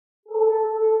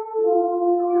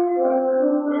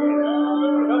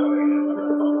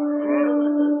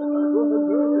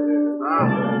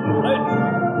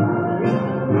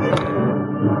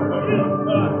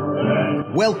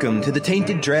Welcome to the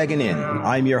Tainted Dragon Inn.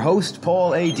 I'm your host,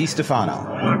 Paul A.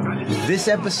 DiStefano. This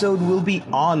episode will be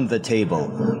On the Table,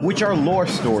 which are lore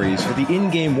stories for the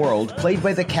in-game world played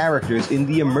by the characters in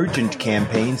the Emergent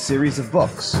Campaign series of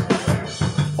books.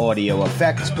 Audio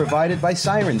effects provided by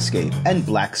Sirenscape and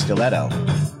Black Stiletto.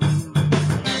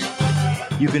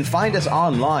 You can find us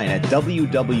online at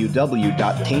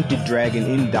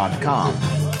www.tainteddragoninn.com,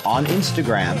 on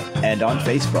Instagram, and on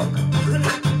Facebook.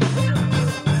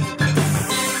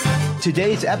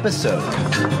 Today's episode,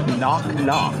 Knock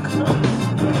Knock.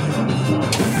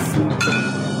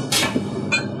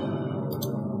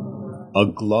 A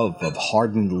glove of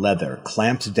hardened leather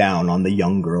clamps down on the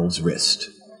young girl's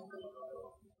wrist.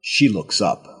 She looks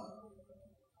up.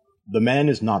 The man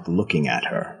is not looking at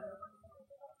her.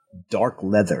 Dark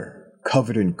leather,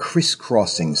 covered in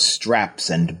crisscrossing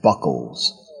straps and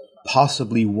buckles,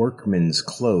 possibly workmen's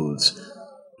clothes,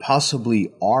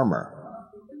 possibly armor,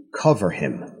 cover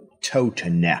him toe to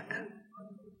neck.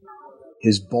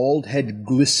 His bald head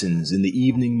glistens in the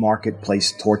evening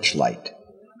marketplace torchlight.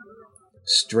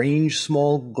 Strange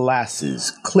small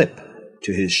glasses clip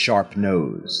to his sharp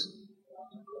nose.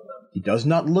 He does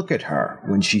not look at her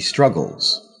when she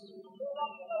struggles.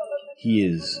 He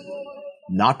is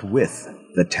not with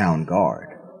the town guard.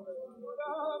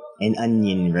 An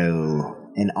onion roll,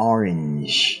 an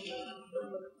orange,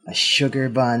 a sugar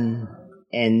bun,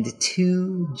 and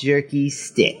 2 jerky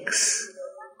sticks,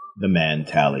 the man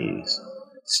tallies,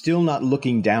 still not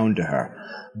looking down to her,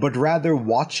 but rather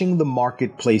watching the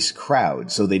marketplace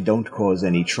crowd so they don't cause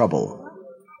any trouble.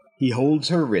 He holds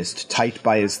her wrist tight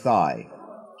by his thigh,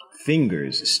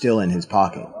 fingers still in his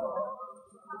pocket.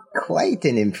 Quite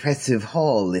an impressive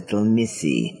haul, little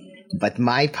missy, but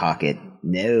my pocket,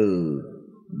 no,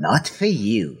 not for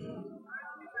you.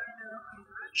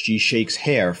 She shakes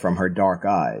hair from her dark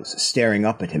eyes, staring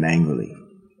up at him angrily.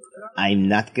 I'm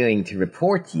not going to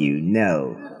report you,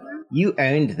 no. You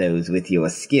earned those with your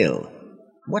skill.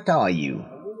 What are you?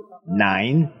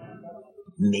 9?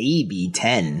 Maybe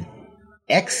 10.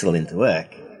 Excellent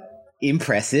work.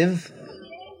 Impressive.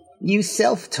 You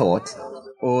self-taught?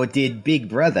 Or did Big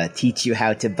Brother teach you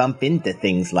how to bump into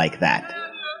things like that?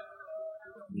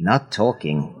 Not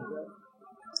talking.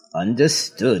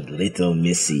 Understood, little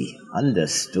missy.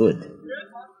 Understood.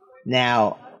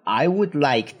 Now, I would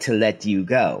like to let you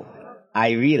go.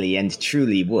 I really and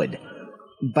truly would.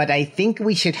 But I think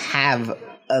we should have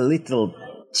a little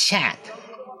chat.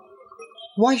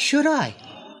 Why should I?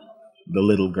 The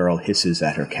little girl hisses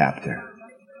at her captor.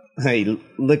 Hey,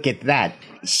 look at that.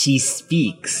 She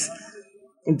speaks.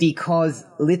 Because,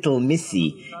 little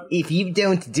missy, if you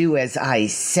don't do as I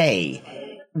say,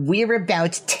 we're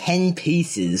about 10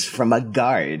 paces from a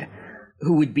guard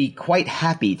who would be quite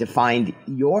happy to find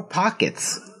your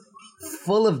pockets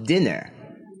full of dinner.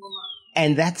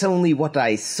 And that's only what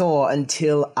I saw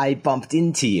until I bumped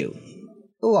into you.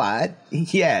 What?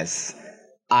 Yes,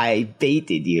 I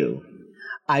baited you.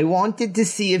 I wanted to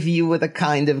see if you were the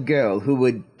kind of girl who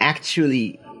would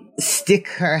actually stick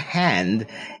her hand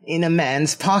in a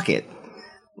man's pocket.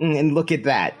 And look at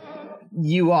that.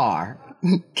 You are.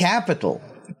 Capital.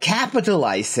 Capital,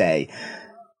 I say.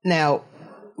 Now,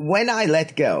 when I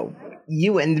let go,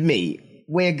 you and me,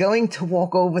 we're going to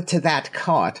walk over to that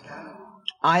cart.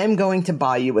 I am going to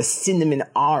buy you a cinnamon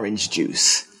orange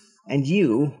juice, and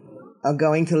you are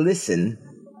going to listen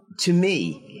to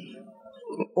me.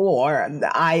 Or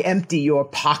I empty your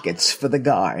pockets for the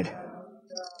guard.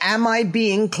 Am I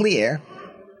being clear?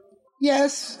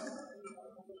 Yes.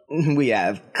 We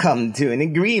have come to an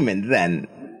agreement, then.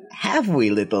 Have we,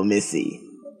 little missy?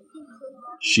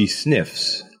 She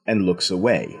sniffs and looks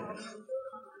away.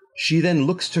 She then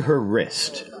looks to her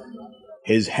wrist,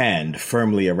 his hand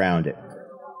firmly around it.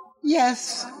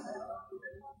 Yes.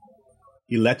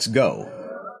 He lets go,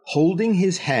 holding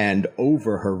his hand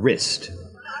over her wrist,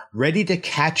 ready to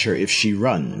catch her if she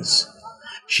runs.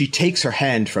 She takes her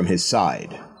hand from his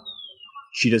side.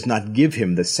 She does not give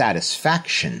him the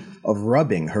satisfaction of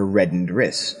rubbing her reddened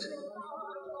wrist.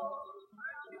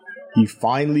 He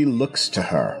finally looks to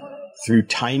her through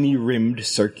tiny rimmed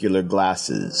circular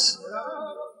glasses.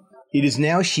 It is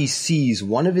now she sees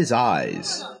one of his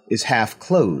eyes is half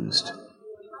closed,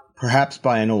 perhaps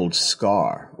by an old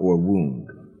scar or wound.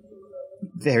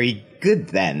 Very good,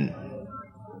 then.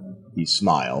 He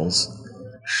smiles,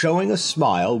 showing a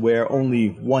smile where only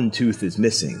one tooth is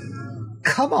missing.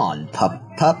 Come on, pup.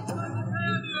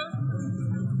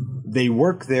 They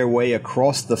work their way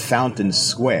across the fountain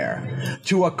square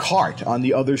to a cart on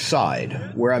the other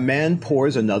side, where a man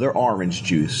pours another orange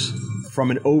juice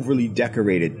from an overly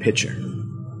decorated pitcher.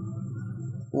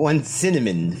 1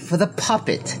 cinnamon for the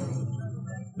puppet.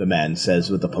 the man says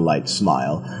with a polite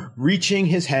smile, reaching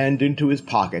his hand into his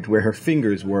pocket where her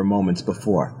fingers were moments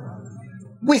before.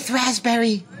 With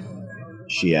raspberry,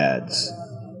 she adds.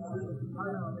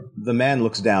 The man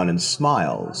looks down and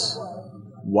smiles,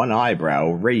 one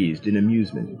eyebrow raised in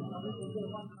amusement.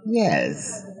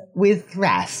 Yes, with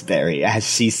raspberry, as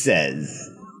she says.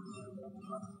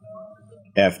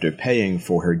 After paying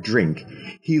for her drink,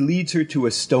 he leads her to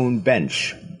a stone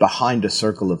bench behind a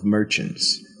circle of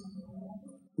merchants.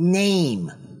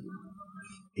 Name,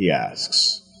 he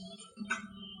asks.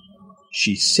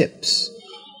 She sips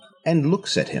and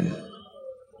looks at him.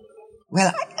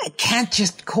 Well, I can't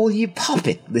just call you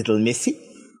Poppet, little missy.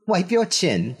 Wipe your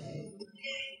chin.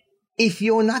 If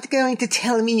you're not going to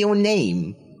tell me your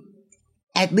name,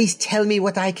 at least tell me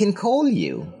what I can call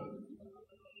you.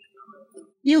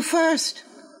 You first.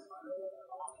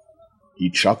 He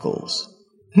chuckles.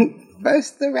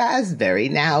 First the raspberry,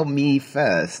 now me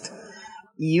first.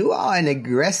 You are an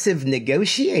aggressive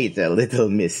negotiator, little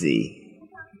missy.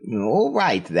 All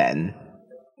right, then.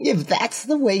 If that's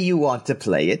the way you want to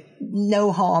play it,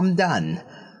 no harm done.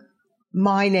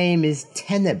 My name is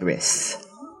Tenebris.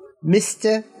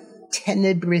 Mr.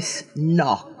 Tenebris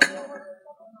Knock.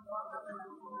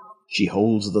 She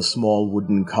holds the small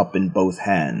wooden cup in both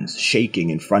hands, shaking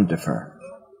in front of her.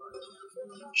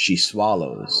 She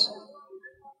swallows.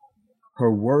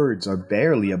 Her words are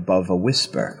barely above a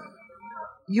whisper.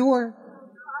 You're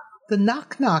the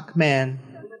knock-knock man.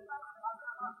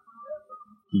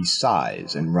 He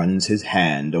sighs and runs his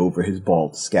hand over his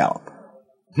bald scalp.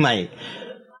 My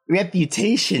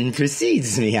reputation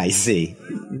precedes me, I see.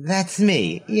 That's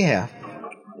me, yeah.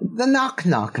 The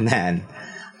knock-knock man.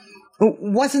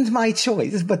 Wasn't my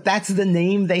choice, but that's the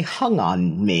name they hung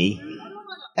on me.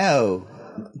 Oh,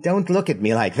 don't look at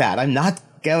me like that. I'm not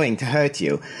going to hurt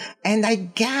you. And I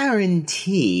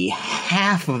guarantee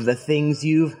half of the things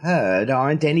you've heard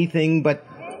aren't anything but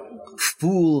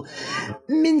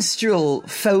minstrel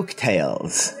folk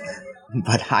tales.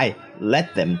 But I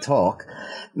let them talk.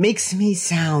 Makes me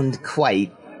sound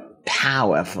quite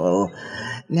powerful.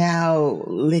 Now,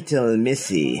 little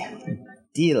missy,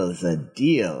 deal's a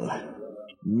deal.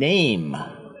 Name,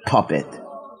 Puppet.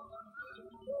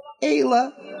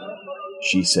 Ayla,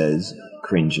 she says,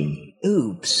 cringing.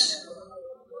 Oops.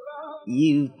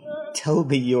 You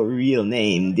told me your real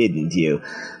name, didn't you?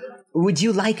 Would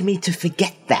you like me to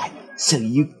forget that so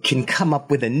you can come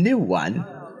up with a new one?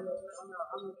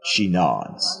 She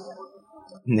nods.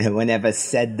 No one ever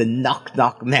said the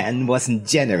knock-knock man wasn't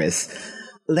generous.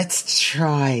 Let's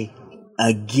try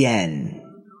again.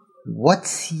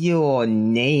 What's your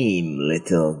name,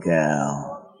 little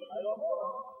girl?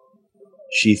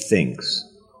 She thinks.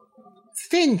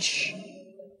 Finch.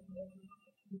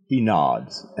 He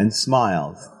nods and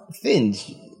smiles.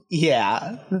 Finch.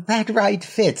 Yeah, that right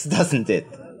fits, doesn't it?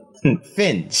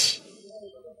 Finch.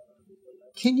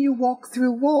 Can you walk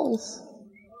through walls?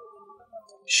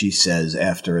 She says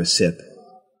after a sip.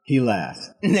 He laughs.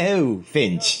 No,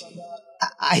 Finch.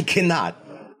 I cannot.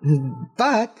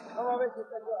 But?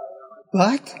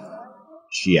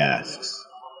 She asks.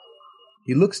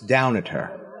 He looks down at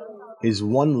her, his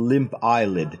one limp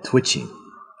eyelid twitching.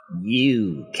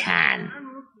 You can.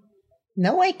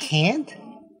 No, I can't.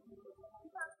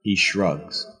 He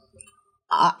shrugs.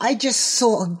 I just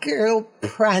saw a girl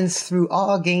prance through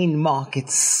Argane Market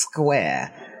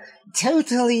Square,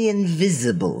 totally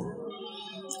invisible.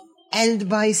 And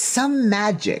by some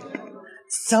magic,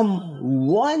 some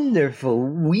wonderful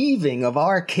weaving of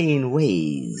arcane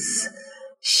ways,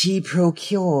 she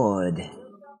procured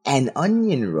an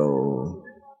onion roll,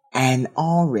 an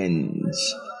orange,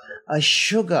 a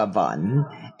sugar bun,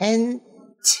 and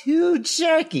 2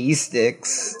 jerky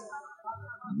sticks.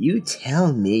 You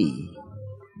tell me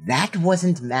that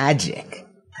wasn't magic,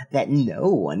 that no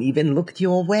one even looked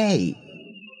your way.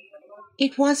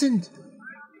 It wasn't.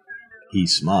 He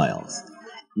smiles.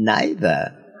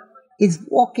 Neither is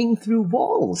walking through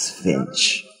walls,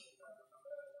 Finch.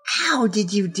 How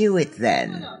did you do it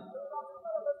then?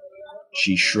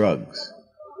 She shrugs.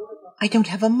 I don't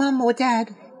have a mum or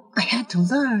dad. I had to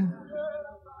learn.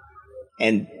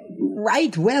 And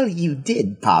right well you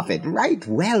did, Poppet. Right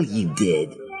well you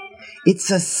did.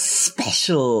 It's a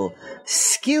special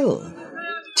skill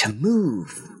to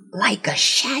move like a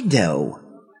shadow.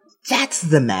 That's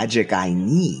the magic I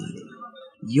need.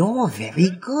 You're very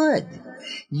good.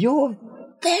 You're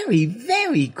very,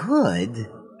 very good.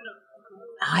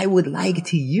 I would like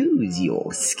to use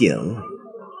your skill.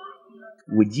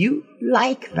 Would you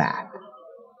like that?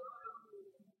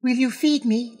 Will you feed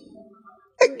me?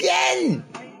 Again!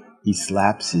 He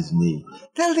slaps his knee.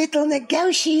 The little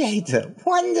negotiator.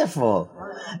 Wonderful.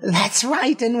 that's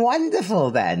right and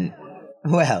wonderful then.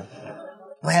 Well,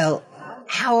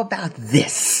 how about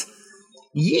this?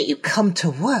 You come to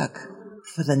work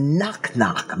for the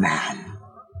Knock-Knock Man.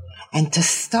 And to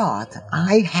start,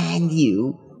 I hand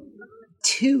you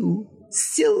 2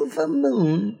 silver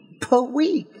moon per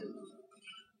week.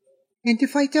 And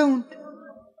if I don't?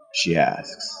 She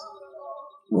asks.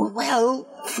 Well,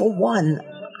 for one,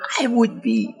 I would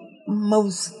be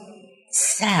most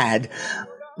sad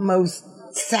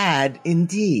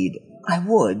indeed. I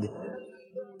would.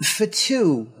 For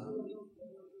 2,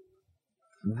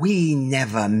 we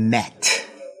never met.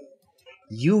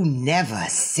 You never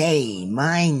say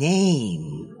my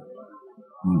name.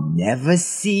 You never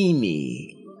see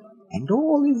me. And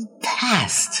all is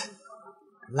past,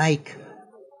 like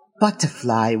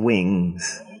butterfly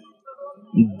wings.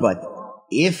 But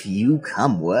if you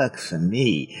come work for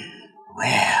me,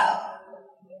 well,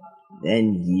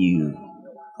 then you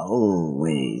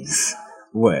always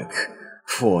work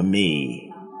for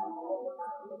me.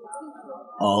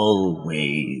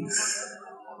 Always.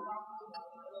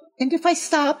 And if I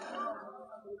stop?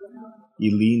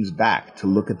 He leans back to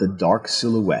look at the dark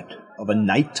silhouette of a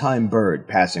nighttime bird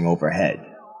passing overhead.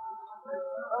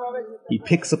 He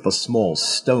picks up a small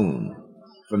stone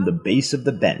from the base of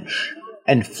the bench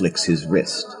and flicks his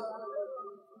wrist.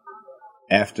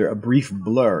 After a brief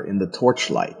blur in the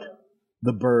torchlight,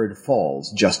 the bird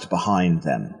falls just behind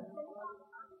them.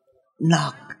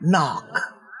 Knock,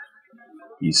 knock,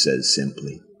 he says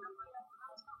simply.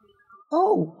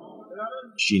 Oh,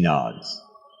 she nods.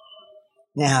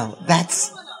 Now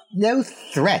that's no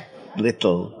threat,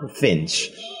 little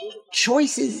Finch.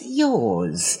 Choice is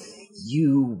yours.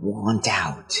 You want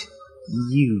out.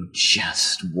 You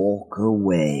just walk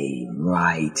away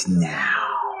right now.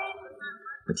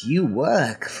 But you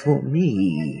work for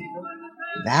me.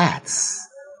 That's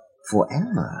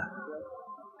forever.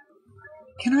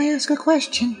 Can I ask a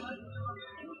question?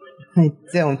 I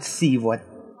don't see what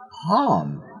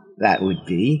harm that would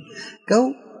be.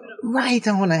 Go right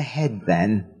on ahead,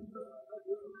 then.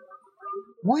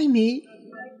 Why me?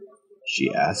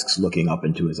 She asks, looking up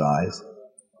into his eyes.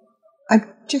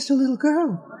 I'm just a little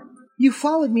girl. You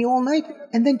followed me all night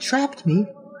and then trapped me.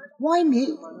 Why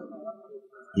me?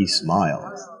 He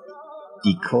smiles.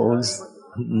 Because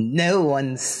no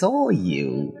one saw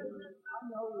you.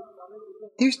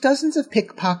 There's dozens of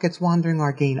pickpockets wandering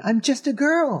Argane. I'm just a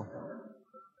girl.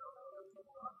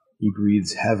 He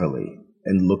breathes heavily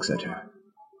and looks at her.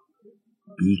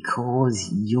 Because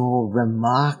you're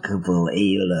remarkable,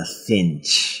 Ayla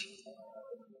Finch.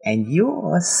 And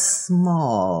you're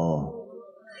small.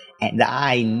 And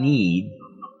I need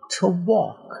to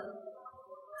walk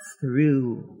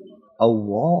through a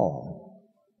wall.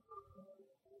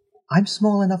 I'm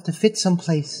small enough to fit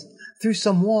someplace, through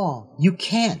some wall. You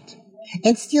can't.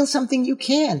 And steal something you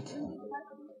can't.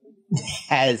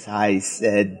 As I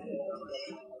said,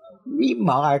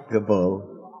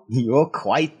 remarkable. You're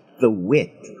quite the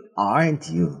wit, aren't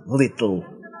you, little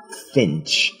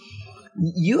Finch?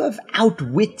 You have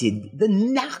outwitted the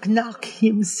Knock-Knock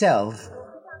himself.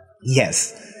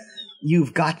 Yes,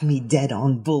 you've got me dead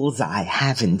on bullseye,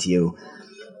 haven't you?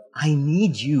 I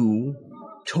need you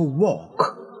to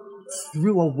walk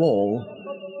through a wall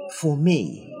for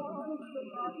me.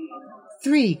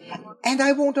 3, and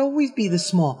I won't always be the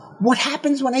small. What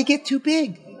happens when I get too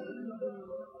big?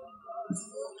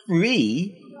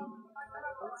 3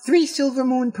 silver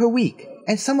moon per week,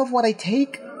 and some of what I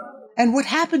take. And what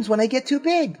happens when I get too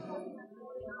big?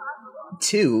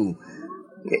 2,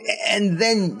 and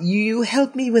then you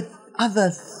help me with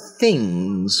other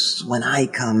things when I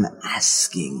come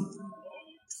asking.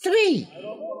 3,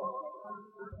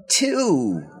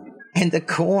 2, and a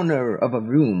corner of a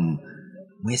room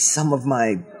where some of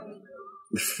my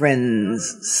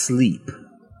friends sleep.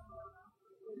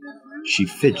 She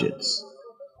fidgets.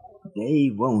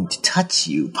 They won't touch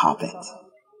you, Poppet.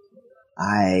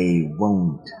 I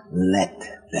won't let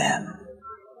them.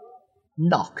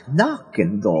 Knock, knock,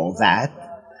 and all that.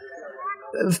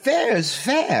 Fair's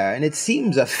fair, and it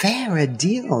seems a fairer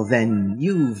deal than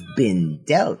you've been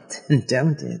dealt,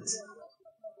 don't it?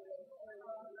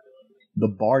 The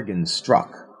bargain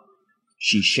struck.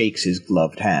 She shakes his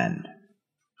gloved hand.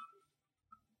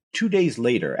 2 days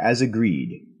later, as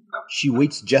agreed, she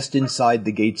waits just inside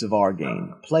the gates of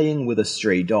Argane, playing with a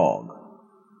stray dog.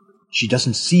 She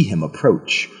doesn't see him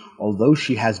approach, although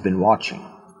she has been watching.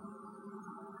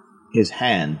 His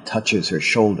hand touches her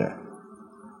shoulder,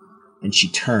 and she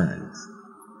turns.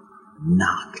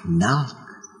 Knock, knock.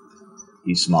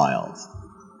 He smiles.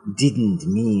 Didn't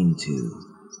mean to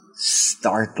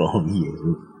startle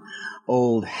you.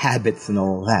 Old habits and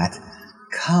all that.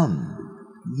 Come,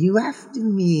 You have to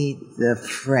meet the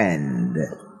friend.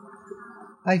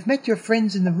 I've met your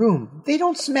friends in the room. They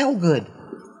don't smell good.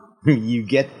 You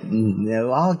get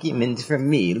no argument from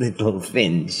me, little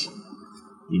Finch.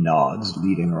 He nods,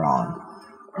 leading her on.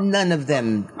 None of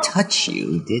them touch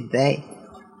you, did they?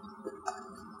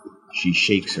 She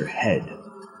shakes her head,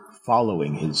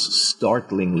 following his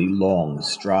startlingly long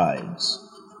strides.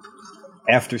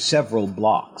 After several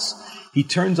blocks, he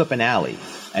turns up an alley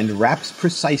and raps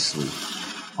precisely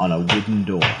on a wooden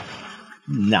door.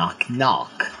 Knock,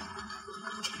 knock,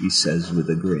 he says with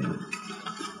a grin.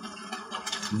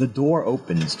 The door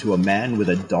opens to a man with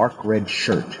a dark red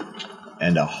shirt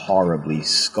and a horribly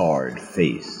scarred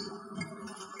face.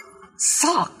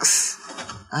 Socks!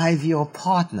 I've your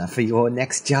partner for your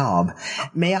next job.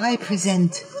 May I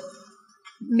present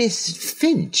Miss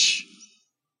Finch?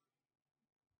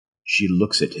 She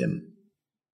looks at him,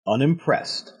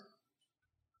 unimpressed,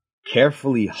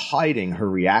 carefully hiding her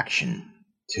reaction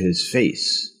to his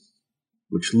face,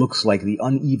 which looks like the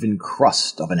uneven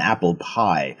crust of an apple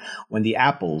pie when the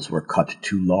apples were cut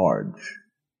too large.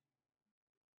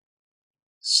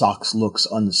 Socks looks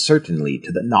uncertainly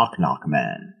to the knock-knock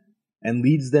man and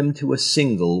leads them to a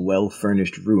single,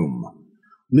 well-furnished room,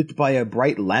 lit by a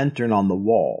bright lantern on the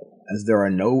wall, as there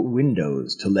are no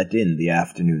windows to let in the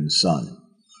afternoon sun.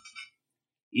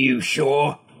 You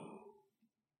sure?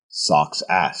 Socks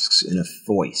asks in a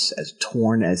voice as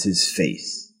torn as his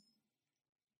face.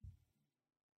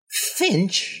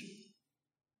 Finch?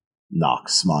 Knock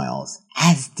smiles.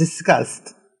 As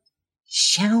discussed.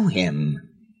 Show him.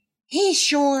 He's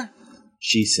sure,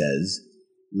 she says,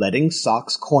 letting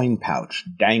Sock's coin pouch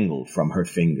dangle from her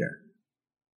finger.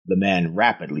 The man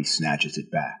rapidly snatches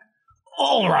it back.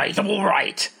 All right.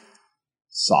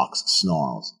 Socks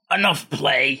snarls. Enough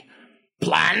play.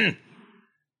 Plan?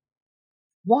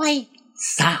 Why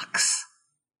Socks?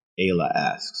 Ayla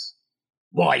asks.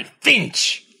 Why,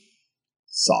 Finch?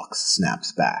 Socks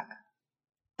snaps back.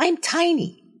 I'm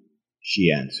tiny,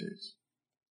 she answers.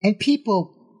 And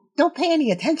people don't pay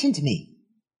any attention to me.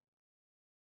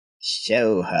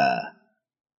 Show her,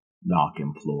 Knock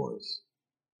implores.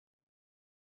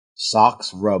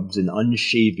 Socks rubs an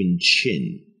unshaven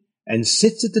chin and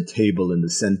sits at the table in the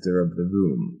center of the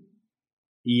room.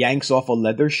 He yanks off a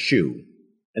leather shoe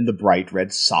and the bright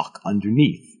red sock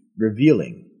underneath,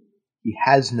 revealing he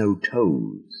has no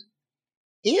toes.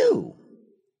 Ew,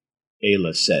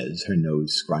 Ayla says, her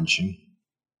nose scrunching.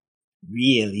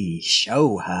 Really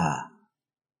show her,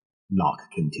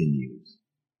 Knock continues.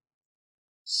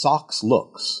 Socks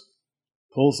looks,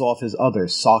 pulls off his other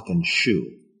sock and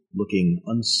shoe, looking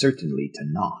uncertainly to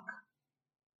Knock.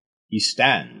 He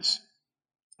stands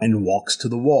and walks to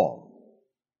the wall.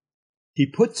 He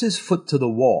puts his foot to the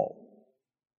wall,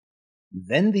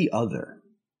 then the other,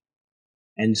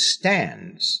 and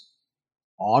stands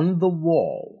on the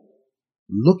wall,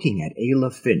 looking at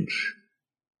Ayla Finch,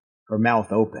 her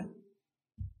mouth open.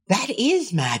 That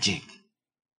is magic,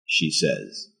 she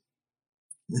says.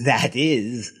 That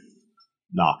is,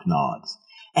 Knock nods.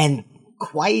 And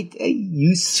quite a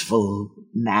useful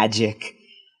magic.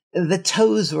 The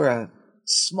toes were a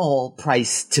small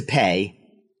price to pay.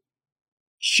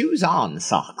 Shoes on,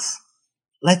 Socks.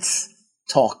 Let's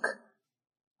talk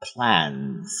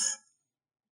plans.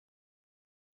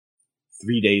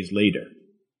 3 days later,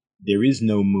 there is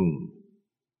no moon.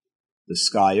 The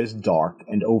sky is dark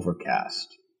and overcast.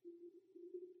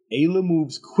 Ayla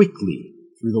moves quickly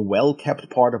through the well-kept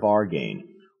part of Argane,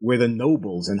 where the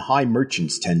nobles and high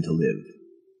merchants tend to live,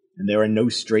 and there are no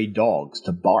stray dogs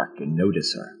to bark and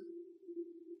notice her.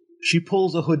 She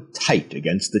pulls a hood tight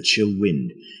against the chill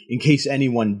wind, in case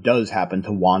anyone does happen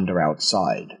to wander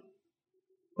outside.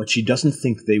 But she doesn't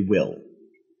think they will.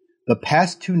 The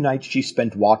past 2 nights she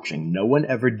spent watching, no one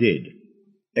ever did,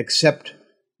 except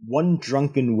one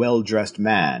drunken, well-dressed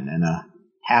man and a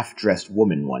half-dressed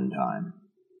woman one time.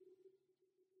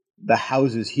 The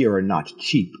houses here are not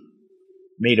cheap,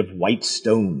 made of white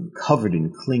stone covered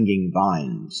in clinging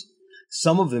vines.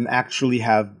 Some of them actually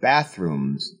have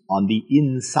bathrooms on the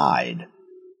inside,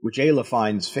 which Ayla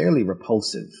finds fairly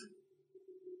repulsive.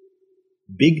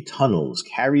 Big tunnels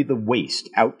carry the waste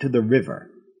out to the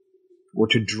river, or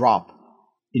to drop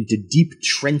into deep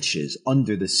trenches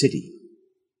under the city.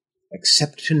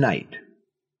 Except tonight,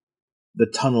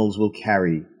 the tunnels will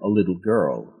carry a little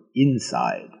girl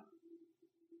inside.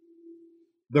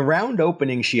 The round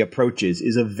opening she approaches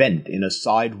is a vent in a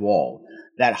side wall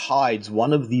that hides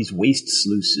one of these waste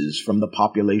sluices from the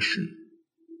population.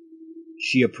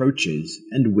 She approaches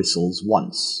and whistles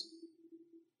once.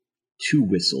 2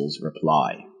 whistles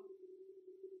reply.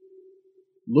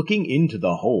 Looking into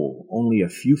the hole, only a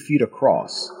few feet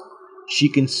across, She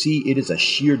can see it is a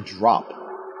sheer drop,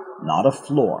 not a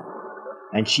floor,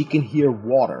 and she can hear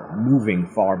water moving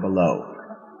far below.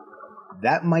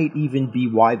 That might even be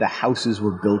why the houses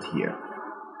were built here.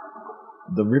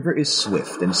 The river is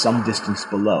swift and some distance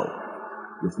below,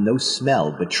 with no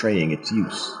smell betraying its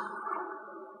use.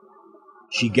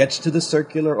 She gets to the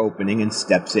circular opening and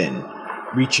steps in,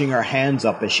 reaching her hands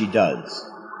up as she does,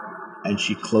 and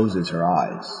she closes her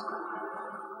eyes.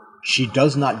 She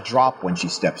does not drop when she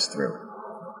steps through.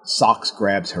 Socks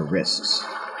grabs her wrists.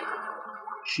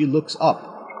 She looks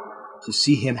up to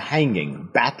see him hanging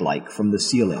bat-like from the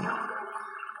ceiling.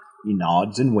 He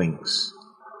nods and winks.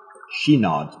 She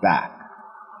nods back.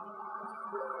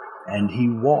 And he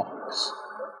walks,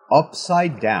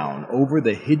 upside down over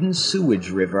the hidden sewage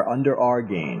river under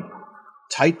Argane,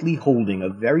 tightly holding a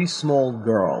very small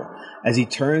girl as he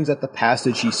turns at the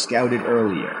passage he scouted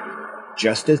earlier,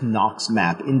 just as Nock's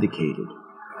map indicated.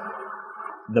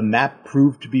 The map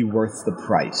proved to be worth the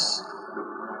price.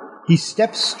 He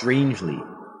steps strangely,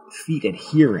 feet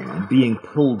adhering and being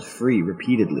pulled free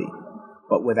repeatedly,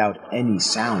 but without any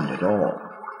sound at all.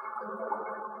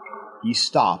 He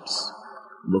stops,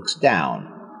 looks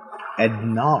down,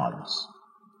 and nods.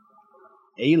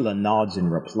 Ayla nods in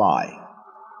reply.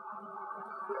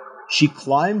 She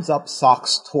climbs up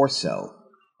Sock's torso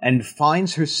and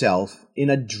finds herself in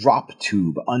a drop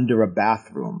tube under a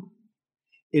bathroom.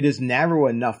 It is narrow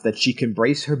enough that she can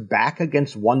brace her back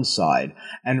against one side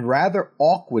and rather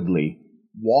awkwardly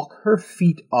walk her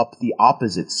feet up the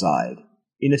opposite side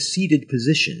in a seated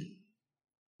position.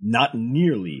 Not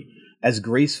nearly as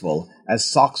graceful as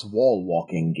Sock's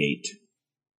wall-walking gait.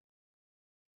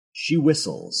 She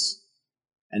whistles,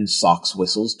 and Socks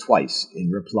whistles twice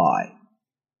in reply.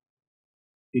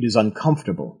 It is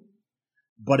uncomfortable,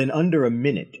 but in under a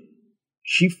minute,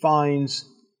 she finds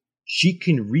she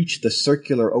can reach the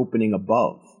circular opening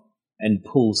above and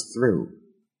pulls through.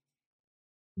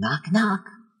 Knock, knock,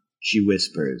 she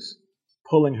whispers,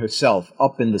 pulling herself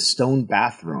up in the stone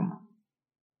bathroom.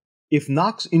 If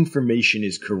Nock's information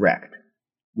is correct,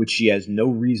 which she has no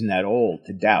reason at all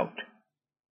to doubt,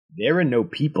 there are no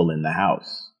people in the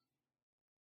house.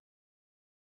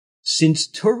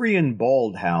 Since Turian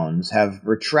baldhounds have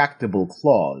retractable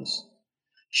claws,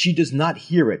 she does not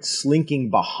hear it slinking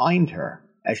behind her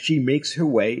as she makes her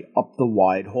way up the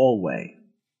wide hallway.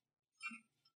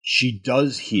 She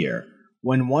does hear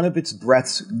when one of its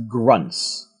breaths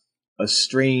grunts, a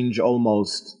strange,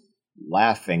 almost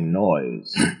laughing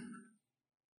noise.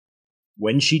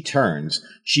 When she turns,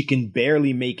 she can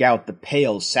barely make out the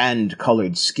pale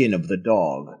sand-colored skin of the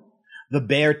dog. The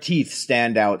bare teeth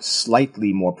stand out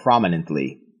slightly more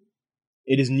prominently.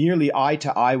 It is nearly eye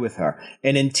to eye with her,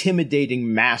 an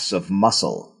intimidating mass of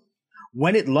muscle.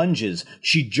 When it lunges,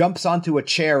 she jumps onto a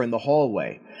chair in the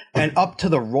hallway and up to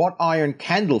the wrought iron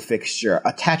candle fixture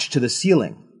attached to the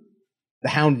ceiling. The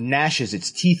hound gnashes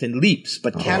its teeth and leaps,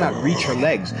 but cannot reach her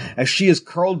legs as she has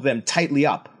curled them tightly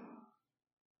up.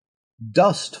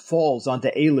 Dust falls onto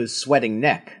Ayla's sweating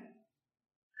neck.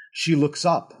 She looks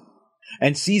up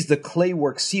and sees the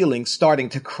claywork ceiling starting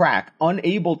to crack,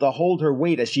 unable to hold her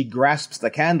weight as she grasps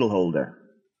the candle holder.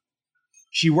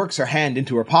 She works her hand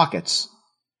into her pockets.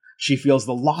 She feels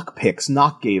the lockpicks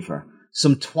Nock gave her,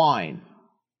 some twine,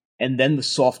 and then the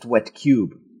soft, wet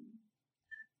cube.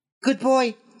 Good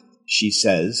boy, she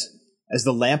says, as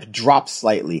the lamp drops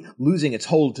slightly, losing its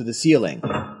hold to the ceiling.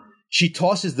 She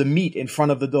tosses the meat in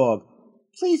front of the dog.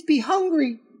 Please be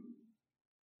hungry.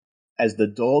 As the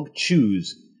dog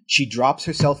chews, she drops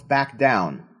herself back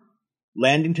down,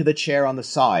 landing to the chair on the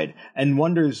side, and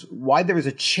wonders why there is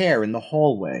a chair in the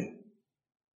hallway.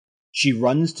 She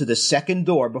runs to the second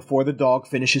door before the dog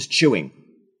finishes chewing.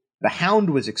 The hound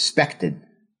was expected.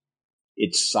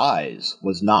 Its size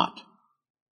was not.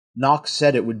 Nock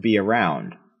said it would be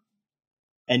around,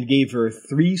 and gave her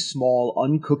 3 small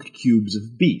uncooked cubes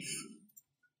of beef.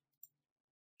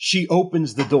 She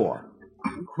opens the door,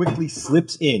 quickly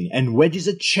slips in, and wedges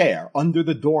a chair under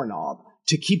the doorknob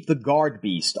to keep the guard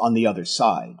beast on the other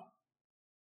side.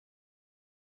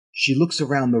 She looks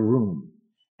around the room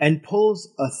and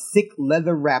pulls a thick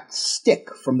leather-wrapped stick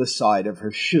from the side of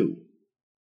her shoe.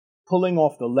 Pulling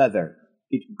off the leather,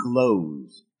 it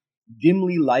glows,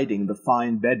 dimly lighting the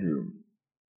fine bedroom.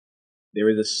 There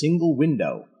is a single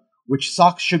window, which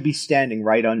Socks should be standing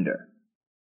right under.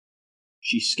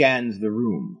 She scans the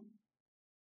room.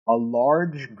 A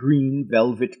large green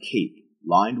velvet cape,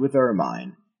 lined with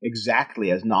ermine, exactly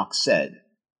as Nock said,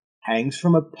 hangs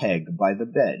from a peg by the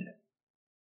bed.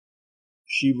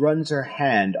 She runs her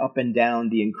hand up and down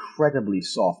the incredibly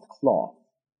soft cloth.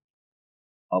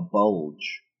 A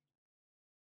bulge.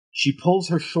 She pulls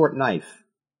her short knife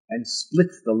and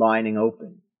splits the lining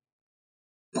open.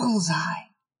 Bullseye!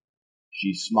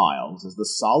 She smiles as the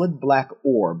solid black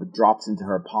orb drops into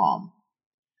her palm.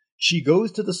 She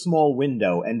goes to the small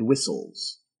window and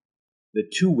whistles. The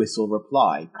two-whistle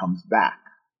reply comes back.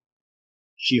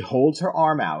 She holds her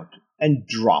arm out and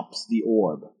drops the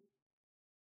orb.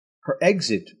 Her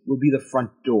exit will be the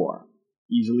front door,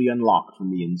 easily unlocked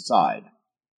from the inside.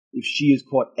 If she is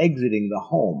caught exiting the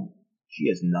home, she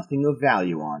has nothing of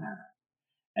value on her,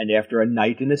 and after a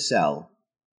night in a cell,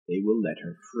 they will let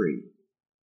her free.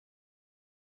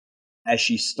 As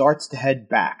she starts to head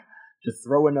back to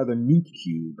throw another meat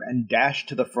cube and dash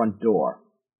to the front door,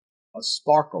 a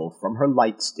sparkle from her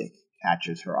light stick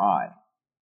catches her eye.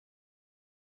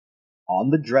 On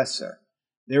the dresser,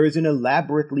 there is an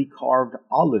elaborately carved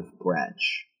olive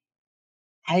branch.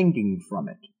 Hanging from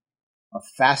it, a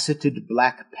faceted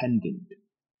black pendant,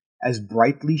 as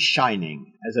brightly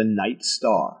shining as a night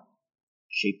star,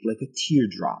 shaped like a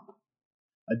teardrop,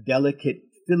 a delicate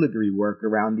filigree work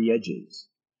around the edges,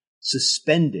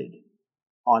 suspended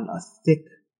on a thick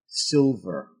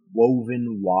silver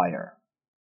woven wire.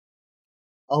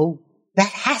 Oh,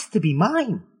 that has to be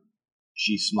mine,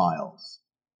 she smiles.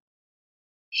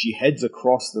 She heads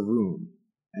across the room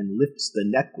and lifts the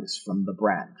necklace from the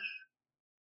branch.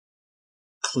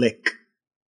 Click.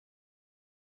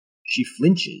 She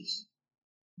flinches,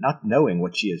 not knowing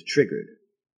what she has triggered.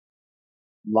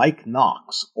 Like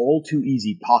Nock's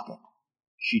all-too-easy pocket,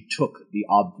 she took the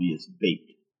obvious bait.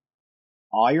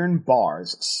 Iron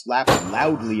bars slap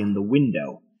loudly in the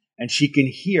window, and she can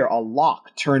hear a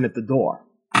lock turn at the door.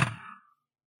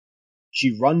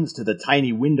 She runs to the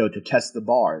tiny window to test the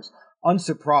bars,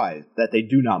 unsurprised that they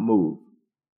do not move.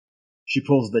 She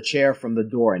pulls the chair from the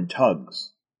door and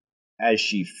tugs. As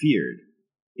she feared,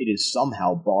 it is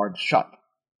somehow barred shut.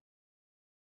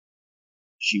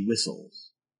 She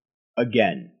whistles.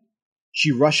 Again.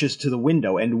 She rushes to the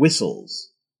window and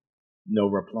whistles. No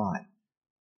reply.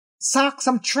 Socks,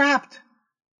 I'm trapped,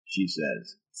 she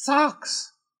says.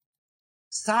 Socks!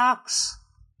 Socks!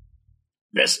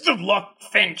 Best of luck,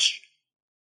 Finch.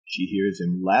 She hears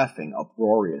him laughing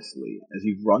uproariously as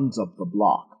he runs up the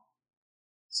block.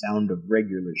 Sound of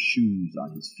regular shoes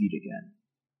on his feet again.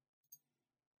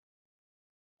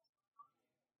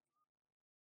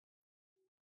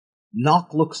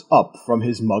 Nock looks up from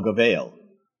his mug of ale.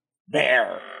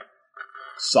 There.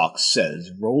 Socks says,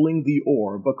 rolling the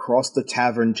orb across the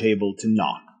tavern table to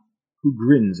Nock, who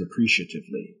grins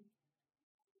appreciatively.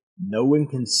 No one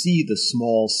can see the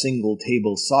small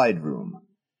single-table side room,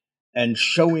 and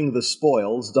showing the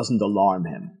spoils doesn't alarm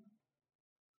him.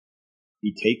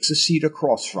 He takes a seat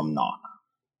across from Nock,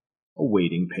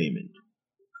 awaiting payment.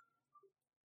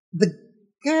 The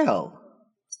girl,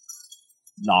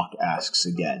 Nock asks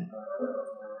again.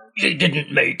 She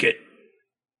didn't make it.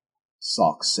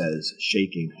 Socks says,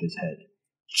 shaking his head.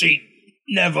 She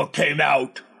never came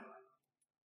out.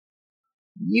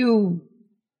 you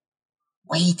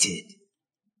waited.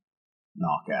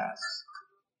 Nock asks.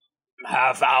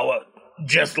 Half hour,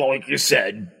 just like you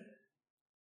said.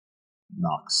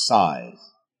 Nock sighs.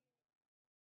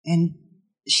 And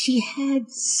she had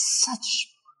such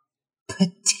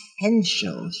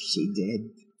potential, she did.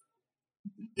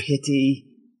 Pity.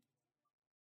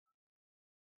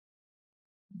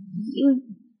 You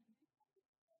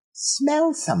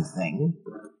smell something?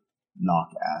 Nock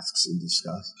asks in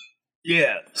disgust.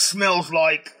 Yeah, smells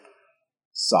like...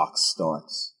 Socks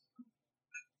starts.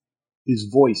 His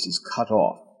voice is cut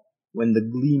off when the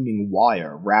gleaming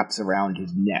wire wraps around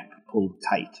his neck, pulled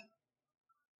tight.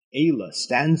 Ayla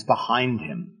stands behind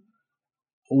him,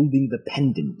 holding the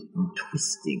pendant and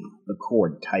twisting the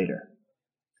cord tighter.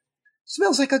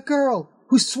 Smells like a girl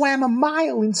who swam a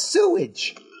mile in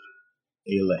sewage.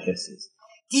 Ayla hisses.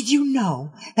 Did you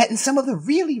know that in some of the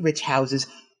really rich houses,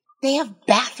 they have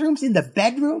bathrooms in the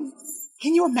bedroom?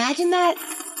 Can you imagine that?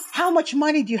 How much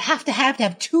money do you have to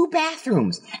have 2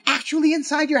 bathrooms actually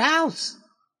inside your house?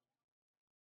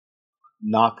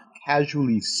 Nock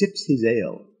casually sips his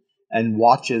ale and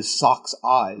watches Sock's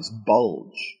eyes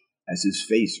bulge as his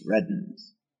face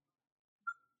reddens.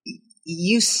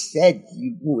 You said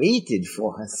you waited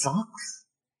for her, Socks.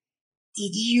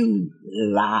 Did you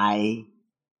lie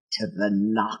to the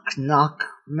knock-knock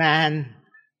man?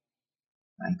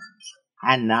 I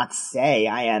cannot say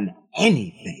I am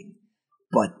anything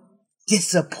but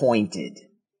disappointed.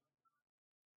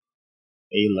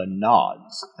 Ayla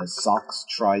nods as Socks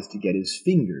tries to get his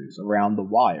fingers around the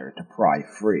wire to pry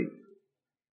free.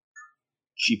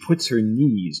 She puts her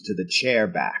knees to the chair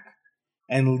back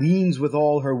and leans with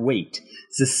all her weight,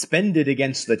 suspended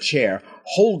against the chair,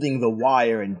 holding the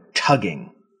wire and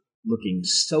tugging. looking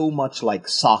so much like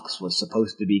Socks was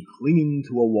supposed to be clinging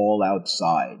to a wall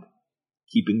outside,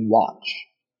 keeping watch,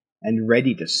 and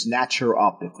ready to snatch her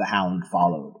up if the hound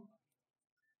followed.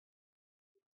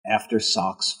 After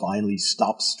Socks finally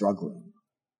stops struggling,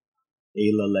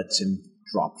 Ayla lets him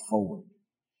drop forward,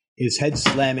 his head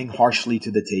slamming harshly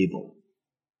to the table.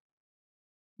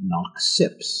 Nock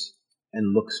sips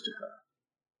and looks to her.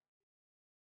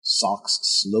 Socks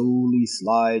slowly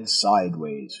slides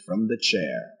sideways from the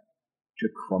chair to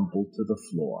crumple to the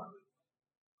floor.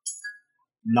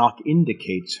 Nock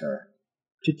indicates her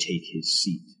to take his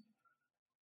seat.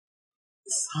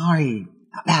 Sorry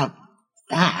about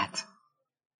that.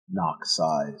 Nock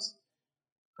sighs.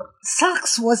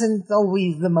 Socks wasn't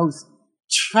always the most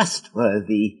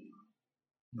trustworthy,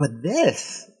 but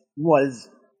this was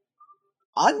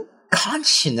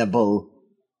unconscionable.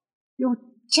 You're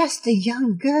just a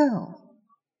young girl.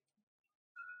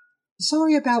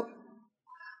 Sorry about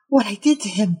what I did to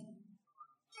him.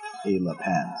 Ayla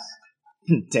pants.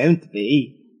 Don't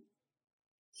be.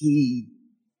 He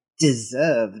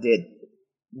deserved it.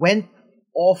 Went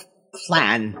off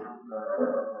plan.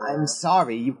 I'm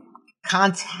sorry, you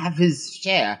can't have his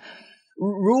share.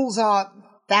 Rules are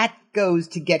that goes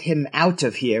to get him out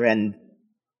of here and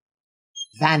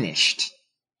vanished.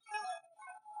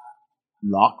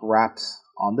 Nock raps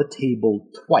on the table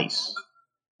twice,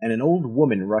 and an old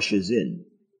woman rushes in.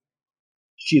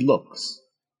 She looks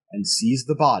and sees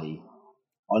the body,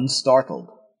 unstartled.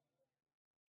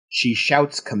 She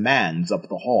shouts commands up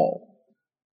the hall.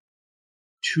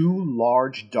 Two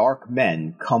large, dark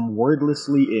men come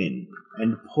wordlessly in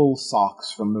and pull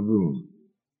Socks from the room.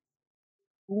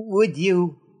 Would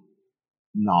you?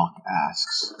 Nock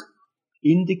asks,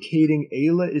 indicating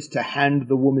Ayla is to hand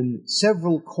the woman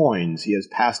several coins he has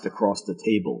passed across the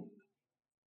table.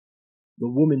 The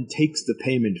woman takes the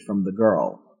payment from the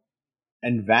girl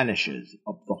and vanishes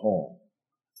up the hall.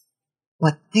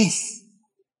 But this,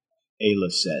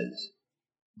 Ayla says,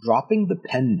 dropping the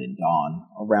pendant on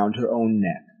around her own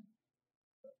neck.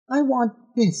 I want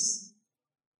this.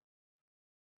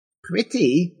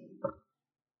 Pretty.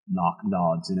 Nock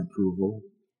nods in approval.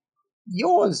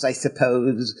 Yours, I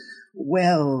suppose.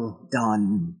 Well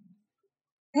done.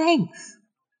 Thanks.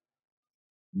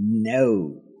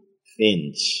 No,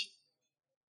 Finch,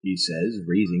 he says,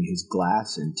 raising his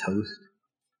glass in toast.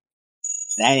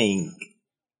 Thank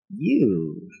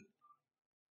you.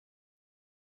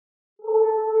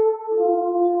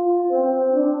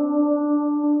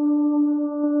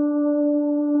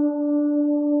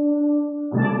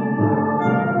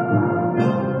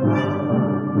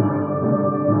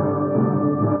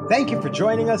 Thank you for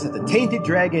joining us at the Tainted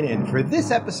Dragon Inn for this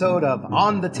episode of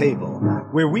On the Table,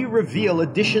 where we reveal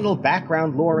additional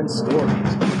background lore and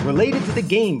stories related to the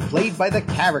game played by the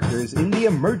characters in the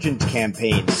Emergent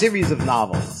campaign series of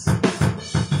novels.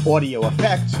 Audio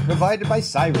effects provided by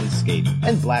Sirenscape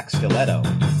and Black Stiletto.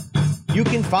 You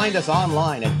can find us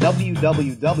online at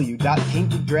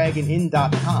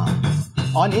www.tainteddragoninn.com,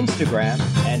 on Instagram,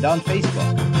 and on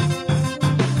Facebook.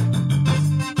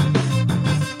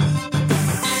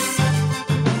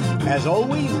 As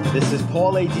always, this is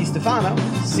Paul A. DiStefano.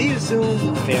 See you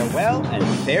soon, farewell, and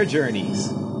fair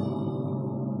journeys.